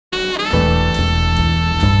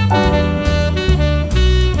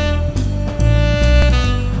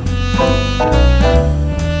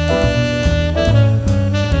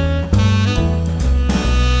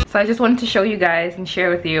So I just wanted to show you guys and share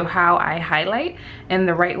with you how I highlight and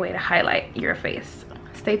the right way to highlight your face.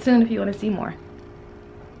 Stay tuned if you want to see more.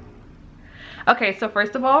 Okay, so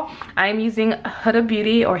first of all, I'm using HUDA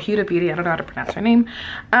Beauty, or HUDA Beauty, I don't know how to pronounce her name.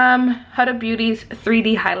 HUDA Beauty's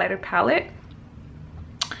 3D highlighter palette.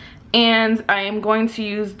 And I am going to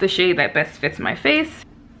use the shade that best fits my face.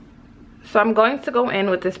 So I'm going to go in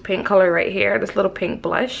with this pink color right here, this little pink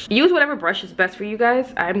blush. Use whatever brush is best for you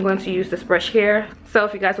guys. I'm going to use this brush here. So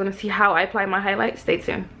if you guys want to see how I apply my highlight, stay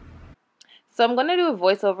tuned. So I'm going to do a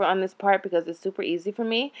voiceover on this part because it's super easy for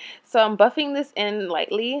me. So I'm buffing this in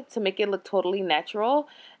lightly to make it look totally natural.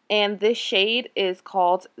 And this shade is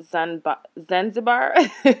called Zanzibar.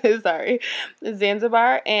 Sorry,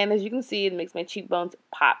 Zanzibar. And as you can see, it makes my cheekbones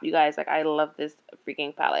pop. You guys, like, I love this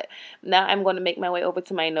freaking palette. Now I'm going to make my way over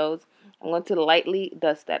to my nose. I'm going to lightly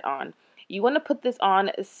dust that on. You want to put this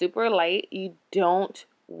on super light. You don't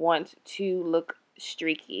want to look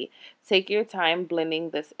streaky. Take your time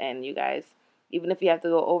blending this in, you guys. Even if you have to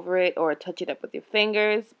go over it or touch it up with your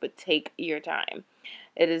fingers, but take your time.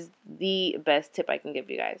 It is the best tip I can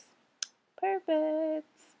give you guys. Perfect.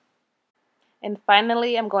 And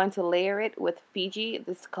finally, I'm going to layer it with Fiji.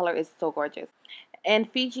 This color is so gorgeous.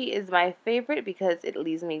 And Fiji is my favorite because it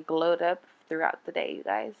leaves me glowed up throughout the day, you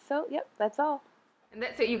guys. So, yep, that's all. And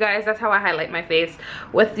that's it, you guys. That's how I highlight my face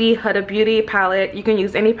with the Huda Beauty palette. You can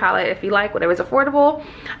use any palette if you like, whatever's affordable.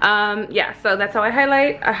 Yeah, so that's how I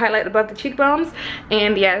highlight. I highlight above the cheekbones.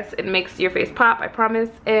 And yes, it makes your face pop, I promise.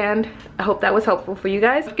 And I hope that was helpful for you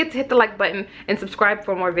guys. Don't forget to hit the like button and subscribe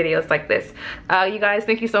for more videos like this. You guys,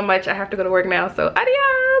 thank you so much. I have to go to work now, so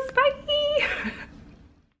adios. Bye.